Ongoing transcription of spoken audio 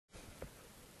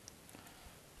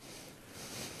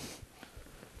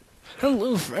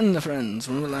Hello, friends.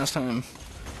 Remember last time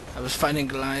I was fighting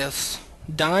Goliaths,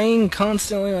 dying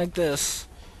constantly like this,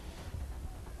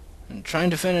 and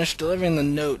trying to finish delivering the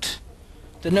note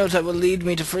that will lead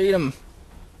me to freedom.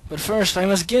 But first, I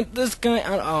must get this guy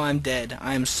out. Oh, I'm dead.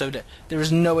 I am so dead. There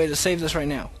is no way to save this right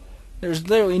now. There's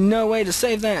literally no way to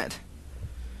save that.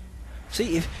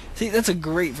 See, that's a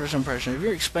great first impression. If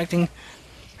you're expecting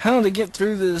how to get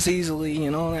through this easily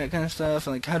and all that kind of stuff,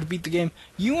 like how to beat the game,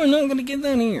 you are not going to get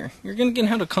that here. You're going to get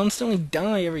how to constantly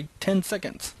die every 10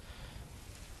 seconds.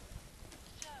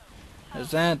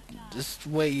 Because that is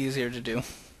way easier to do.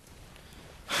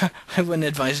 I wouldn't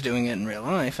advise doing it in real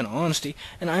life, in all honesty.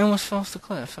 And I almost fell off the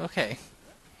cliff. Okay.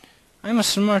 I'm a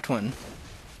smart one.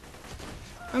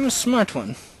 I'm a smart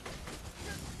one.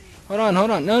 Hold on.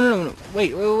 No.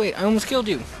 Wait. I almost killed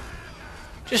you.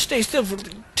 Just stay still for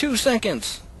 2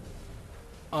 seconds.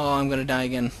 Oh, I'm gonna die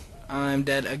again. I'm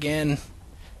dead again.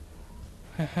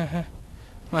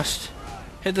 Must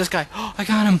hit this guy. Oh, I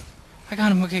got him.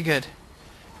 Okay, good.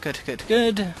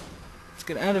 Let's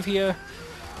get out of here.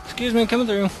 Excuse me, coming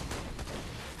through.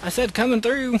 I said coming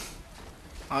through.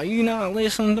 Are you not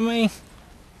listening to me?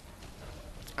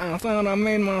 I thought I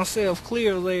made myself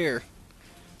clear there.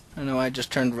 I know I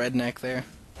just turned redneck there.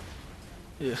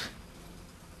 Ugh.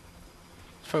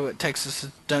 That's probably what Texas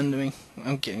has done to me.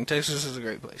 I'm kidding. Texas is a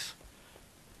great place.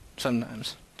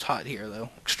 Sometimes. It's hot here, though.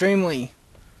 Extremely.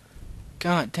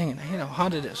 God dang it. I hate how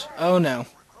hot it is. Oh, no.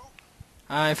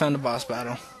 I found a boss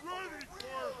battle.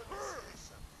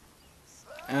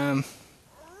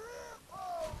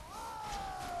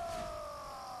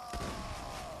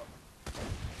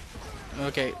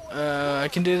 Okay. I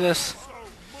can do this.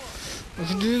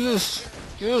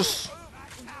 Yes.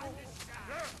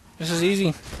 This is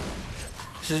easy.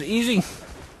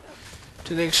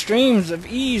 To the extremes of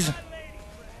ease.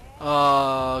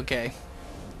 Okay.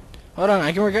 Hold on,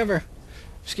 I can recover.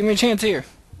 Just give me a chance here.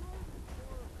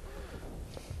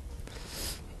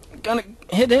 Gonna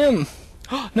hit him.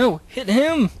 No, hit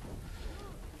him.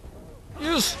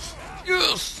 Yes.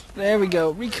 There we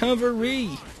go.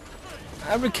 Recovery.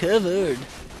 I recovered.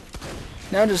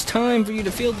 Now it is time for you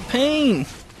to feel the pain.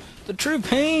 The true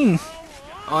pain.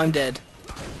 Oh, I'm dead.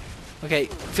 Okay,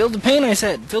 feel the pain, I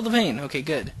said. Feel the pain. Okay,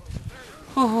 good.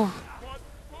 Oh,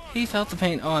 he felt the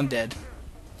pain. Oh, I'm dead.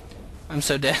 I'm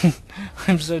so dead.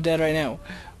 I'm so dead right now.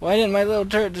 Why didn't my little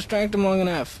turret distract him long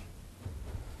enough?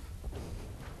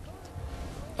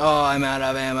 Oh, I'm out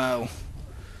of ammo.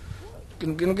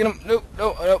 Get him. Nope.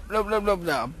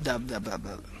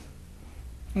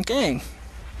 Okay.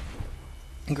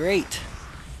 Great.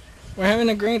 We're having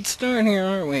a great start here,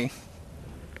 aren't we?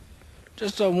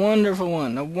 Just a wonderful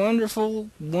one. A wonderful,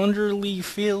 wonderly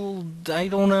filled, I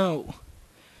don't know.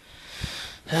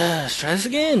 Let's try this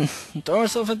again. Throw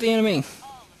ourselves at the enemy.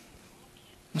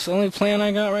 That's the only plan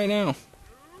I got right now.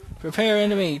 Prepare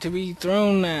enemy to be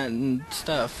thrown at and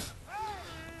stuff.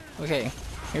 Okay,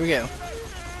 here we go.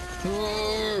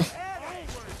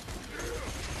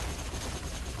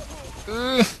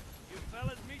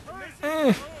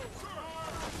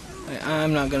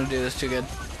 I'm not gonna do this too good.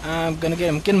 I'm gonna get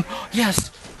him. Get him. Yes!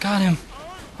 Got him.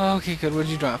 Okay, good. What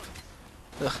did you drop?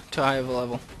 Ugh, too high of a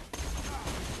level.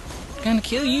 Gonna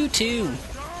kill you too.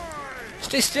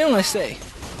 Stay still, I say.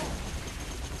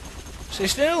 Stay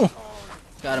still.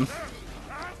 Got him.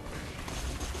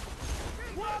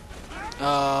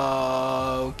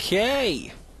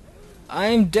 Okay.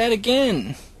 I'm dead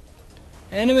again.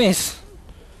 Enemies.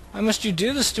 Why must you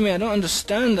do this to me? I don't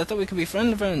understand. I thought we could be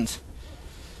friends.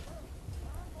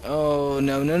 Oh,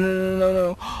 no.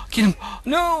 Get him.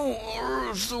 No!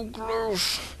 Oh, so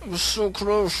close. It was so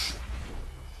close.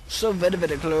 So very,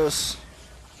 very close.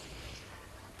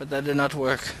 But that did not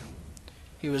work.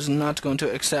 He was not going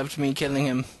to accept me killing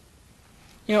him.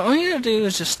 You know, all you gotta do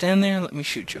is just stand there and let me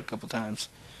shoot you a couple times.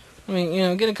 I mean, you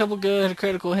know, get a couple good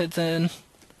critical hits in.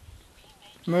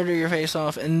 Murder your face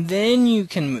off, and then you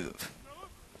can move.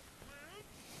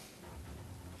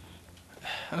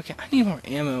 Okay, I need more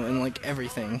ammo and, like,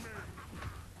 everything.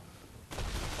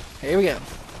 Here we go.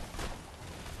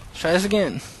 Let's try this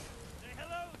again.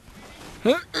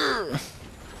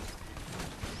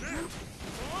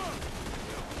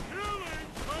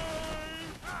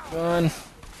 One.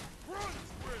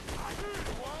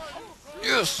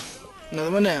 Yes!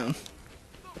 Another one down.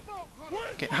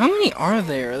 Okay, how many are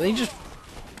there? Are they just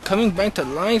coming back to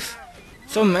life?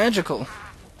 So magical.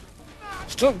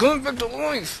 Stop coming back to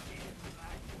life!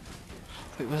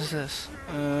 Wait, what is this?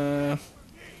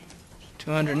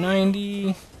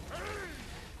 290.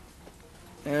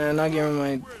 Not getting rid of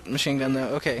my machine gun though.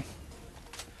 Okay.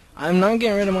 I'm not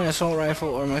getting rid of my assault rifle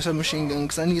or my submachine gun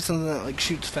because I need something that like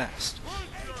shoots fast.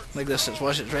 Like this. Just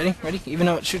watch it. Ready? Ready? Even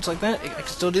though it shoots like that, I can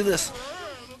still do this.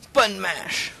 Button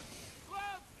mash.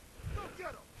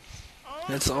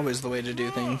 That's always the way to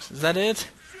do things. Is that it?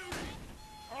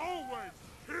 Always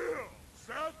kill.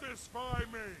 Satisfy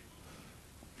me.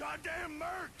 Goddamn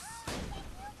mercs.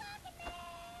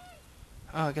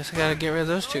 Oh, I guess I gotta get rid of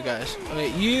those two guys.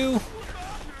 Wait, you...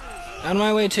 out of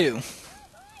my way, too.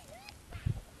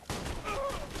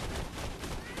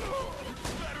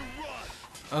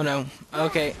 Oh, no.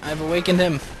 Okay, I've awakened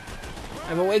him.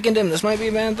 I've awakened him. This might be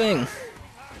a bad thing.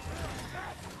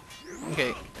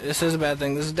 Okay, this is a bad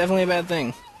thing. This is definitely a bad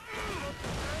thing.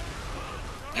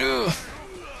 Ugh.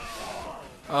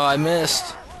 Oh, I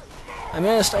missed. I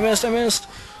missed.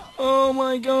 Oh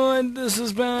my god, this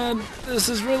is bad. This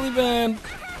is really bad.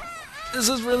 This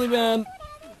is really bad.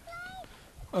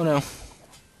 Oh no.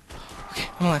 Okay,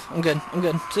 I'm alive. I'm good.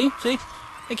 See?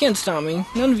 They can't stop me.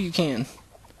 None of you can.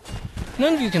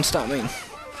 None of you can stop me.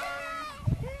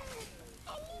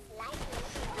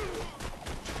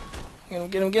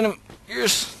 Get him.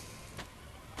 Yes.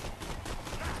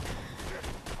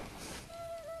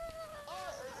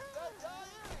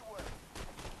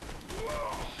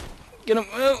 Get him.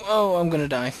 Oh, I'm gonna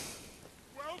die.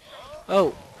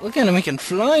 Oh, look at him. He can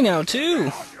fly now,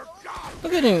 too.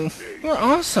 Look at him. You're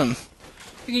awesome.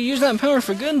 You can use that power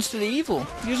for good instead of evil.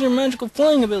 Use your magical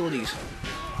flying abilities.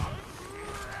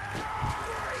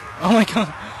 Oh my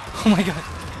god. Oh my god.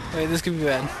 Wait, this could be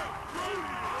bad.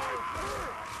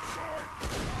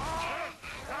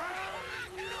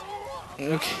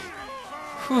 Okay.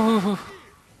 Whew.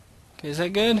 Okay, is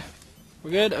that good? We're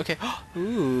good? Okay.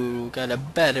 Ooh, got a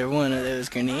better one of those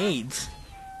grenades.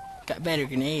 Got better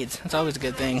grenades. That's always a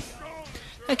good thing.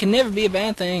 That can never be a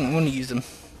bad thing. I'm gonna use them.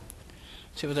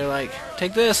 See what they're like.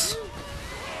 Take this.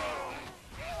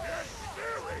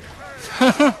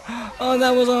 Oh,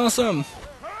 that was awesome.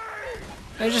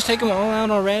 Did I just take them all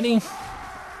out already?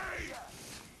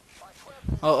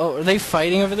 Oh, are they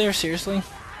fighting over there? Seriously?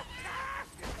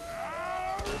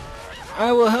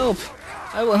 I will help.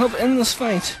 I will help end this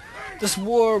fight. This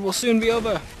war will soon be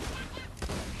over.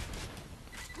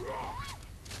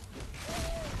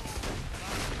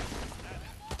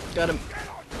 Got him.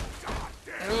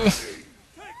 Ugh.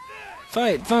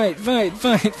 Fight. I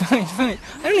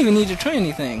don't even need to try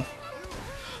anything.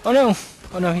 Oh no.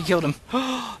 Oh no, he killed him.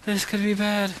 Oh, this could be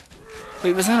bad.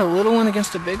 Wait, was that a little one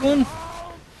against a big one?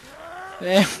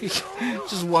 There we go.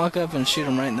 Just walk up and shoot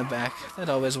him right in the back. That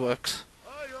always works.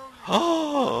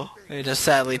 Oh! It is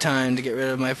sadly time to get rid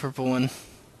of my purple one.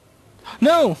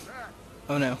 No!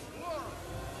 Oh no.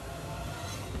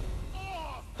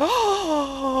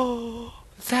 Oh!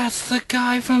 That's the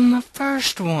guy from the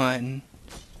first one.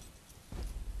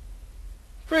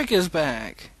 Brick is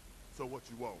back. So what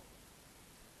you want?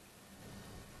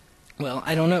 Well,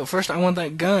 I don't know. First, I want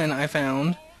that gun I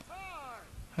found.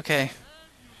 Okay.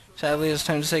 Sadly, it's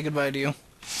time to say goodbye to you.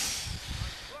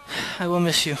 I will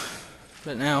miss you.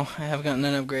 But now, I have gotten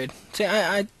an upgrade. See,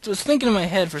 I was thinking in my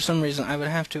head for some reason I would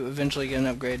have to eventually get an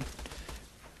upgrade.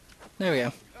 There we go.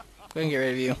 Go ahead and get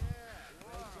rid of you.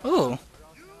 Ooh.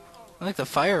 I like the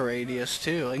fire radius,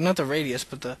 too. Like, not the radius,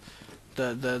 but the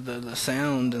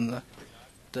sound and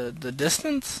the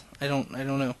distance? I don't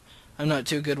know. I'm not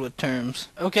too good with terms.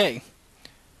 Okay.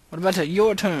 What about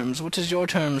your terms? What is your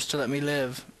terms to let me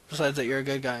live? Besides that you're a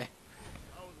good guy.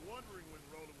 I was wondering when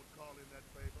Roland would call in that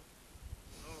favor.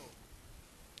 Oh,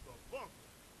 the bunker.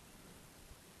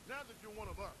 Now that you're one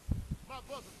of us, my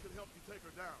buzzers could help you take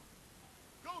her down.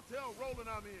 Go tell Roland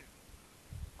I'm in.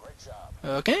 Great job.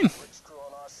 Okay. Rick's crew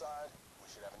on our side.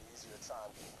 We should have an easier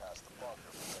time getting past the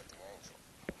bunker to protect the Angel.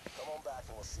 Come on back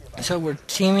and we'll see about So we're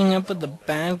teaming up with the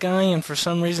bad guy, and for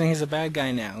some reason he's a bad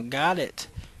guy now. Got it.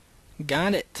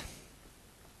 Got it.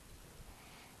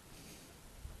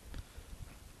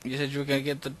 You said you were going to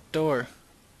get the door.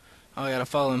 Oh, I gotta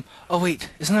follow him. Oh, wait.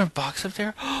 Isn't there a box up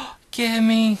there? Get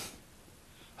me.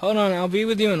 Hold on. I'll be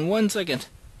with you in 1 second.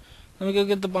 Let me go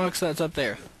get the box that's up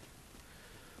there.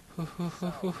 Vault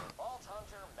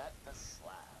Hunter met the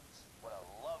slabs. What a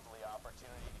lovely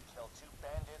opportunity to kill 2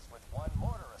 bandits with 1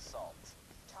 mortar assault.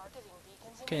 Targeting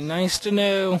beacons. Okay, nice to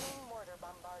know. Mortar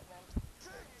bombardment.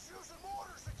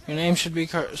 Your name should be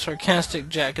Sarcastic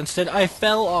Jack. Instead, I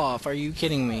fell off. Are you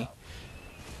kidding me?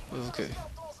 Okay.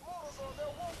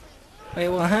 Wait,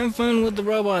 well, have fun with the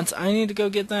robots. I need to go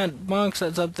get that box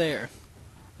that's up there.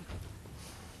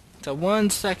 So 1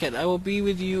 second. I will be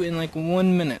with you in like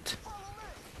 1 minute.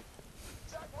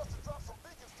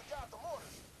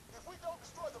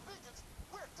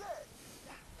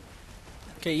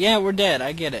 Okay, yeah, we're dead.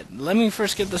 I get it. Let me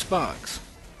first get this box.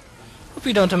 Hope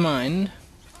you don't mind.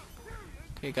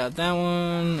 Okay, got that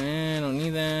one. And don't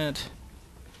need that.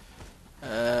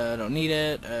 Don't need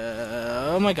it.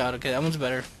 Oh my god, okay, that one's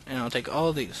better. And I'll take all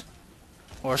of these.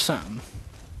 Or some.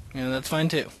 You know, that's fine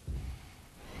too.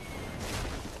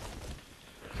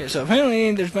 Okay, so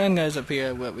apparently there's bad guys up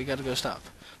here that we gotta go stop.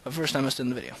 But first I must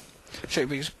end the video. Show you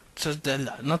piggy,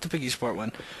 not the piggy sport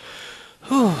one.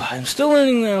 Whew, I'm still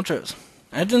learning the outros.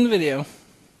 I had to end the video.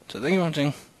 So thank you for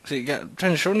watching. So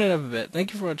trying to shorten it up a bit.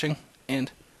 Thank you for watching,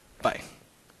 and bye.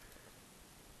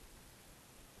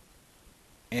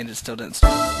 And it still didn't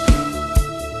stop.